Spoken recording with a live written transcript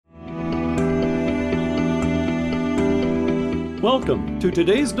Welcome to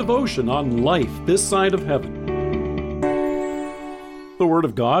today's devotion on life this side of heaven. The Word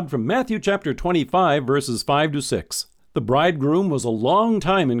of God from Matthew chapter 25, verses 5 to 6. The bridegroom was a long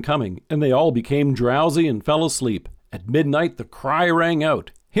time in coming, and they all became drowsy and fell asleep. At midnight the cry rang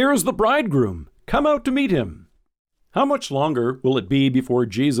out, "Here is the bridegroom! Come out to meet him!" How much longer will it be before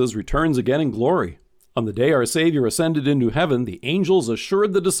Jesus returns again in glory? On the day our Savior ascended into heaven, the angels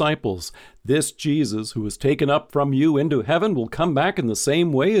assured the disciples, "This Jesus who was taken up from you into heaven will come back in the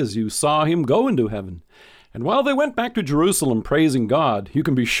same way as you saw him go into heaven." And while they went back to Jerusalem praising God, you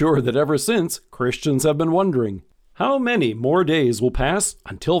can be sure that ever since, Christians have been wondering, how many more days will pass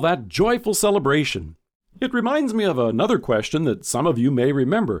until that joyful celebration? It reminds me of another question that some of you may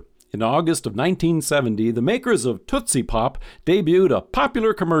remember. In August of 1970, the makers of Tootsie Pop debuted a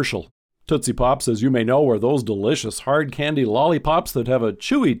popular commercial. Tootsie Pops, as you may know, are those delicious hard candy lollipops that have a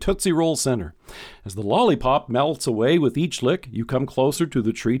chewy Tootsie Roll center. As the lollipop melts away with each lick, you come closer to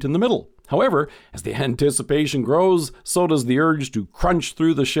the treat in the middle. However, as the anticipation grows, so does the urge to crunch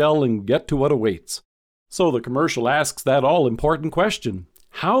through the shell and get to what awaits. So the commercial asks that all-important question: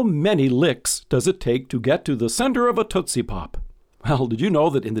 how many licks does it take to get to the center of a Tootsie Pop? Well, did you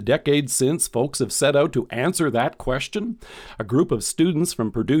know that in the decades since, folks have set out to answer that question? A group of students from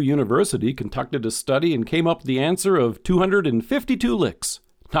Purdue University conducted a study and came up with the answer of 252 licks.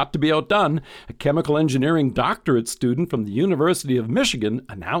 Not to be outdone, a chemical engineering doctorate student from the University of Michigan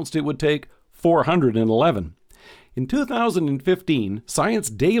announced it would take 411. In 2015, Science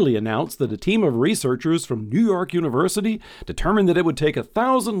Daily announced that a team of researchers from New York University determined that it would take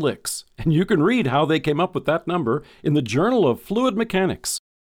 1,000 licks, and you can read how they came up with that number in the Journal of Fluid Mechanics.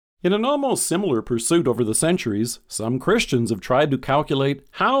 In an almost similar pursuit over the centuries, some Christians have tried to calculate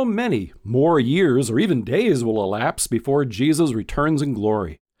how many more years or even days will elapse before Jesus returns in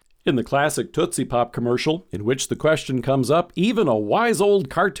glory. In the classic Tootsie Pop commercial, in which the question comes up, even a wise old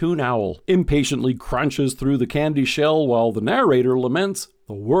cartoon owl impatiently crunches through the candy shell while the narrator laments,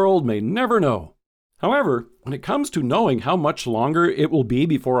 "The world may never know." However, when it comes to knowing how much longer it will be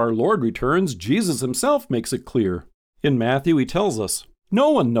before our Lord returns, Jesus himself makes it clear. In Matthew, he tells us,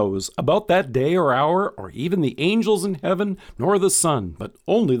 "No one knows about that day or hour, or even the angels in heaven, nor the Son, but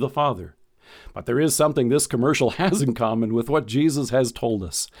only the Father." But there is something this commercial has in common with what Jesus has told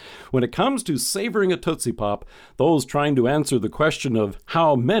us. When it comes to savoring a Tootsie Pop, those trying to answer the question of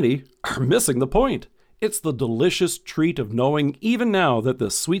how many are missing the point. It's the delicious treat of knowing even now that the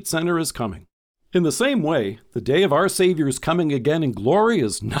sweet center is coming. In the same way, the day of our Savior's coming again in glory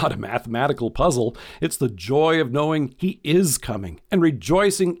is not a mathematical puzzle. It's the joy of knowing he is coming and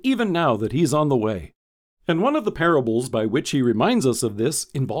rejoicing even now that he's on the way. And one of the parables by which he reminds us of this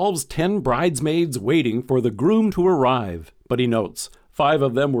involves 10 bridesmaids waiting for the groom to arrive. But he notes, 5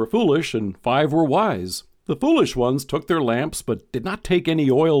 of them were foolish and 5 were wise. The foolish ones took their lamps but did not take any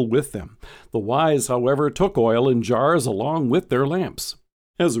oil with them. The wise, however, took oil in jars along with their lamps.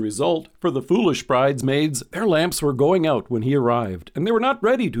 As a result, for the foolish bridesmaids, their lamps were going out when he arrived, and they were not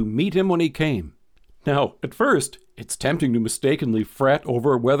ready to meet him when he came. Now, at first, it's tempting to mistakenly fret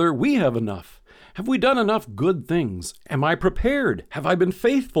over whether we have enough. Have we done enough good things? Am I prepared? Have I been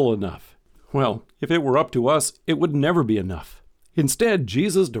faithful enough? Well, if it were up to us, it would never be enough. Instead,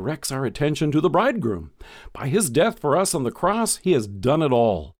 Jesus directs our attention to the bridegroom. By his death for us on the cross, he has done it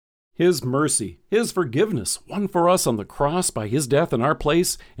all. His mercy, his forgiveness, won for us on the cross by his death in our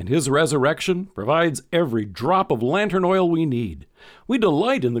place, and his resurrection provides every drop of lantern oil we need. We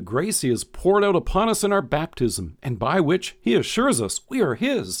delight in the grace he has poured out upon us in our baptism, and by which he assures us we are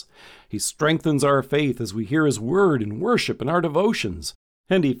his. He strengthens our faith as we hear his word in worship and our devotions.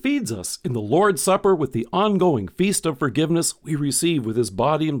 And he feeds us in the Lord's Supper with the ongoing feast of forgiveness we receive with his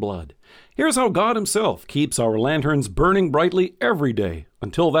body and blood. Here's how God himself keeps our lanterns burning brightly every day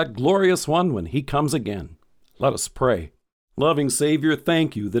until that glorious one when he comes again. Let us pray. Loving Savior,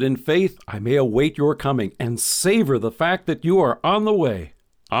 thank you that in faith I may await your coming and savor the fact that you are on the way.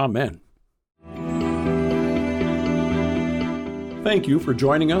 Amen. Thank you for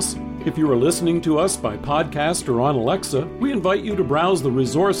joining us. If you are listening to us by podcast or on Alexa, we invite you to browse the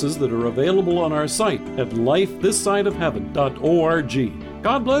resources that are available on our site at lifethissideofheaven.org.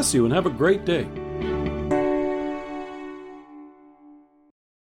 God bless you and have a great day.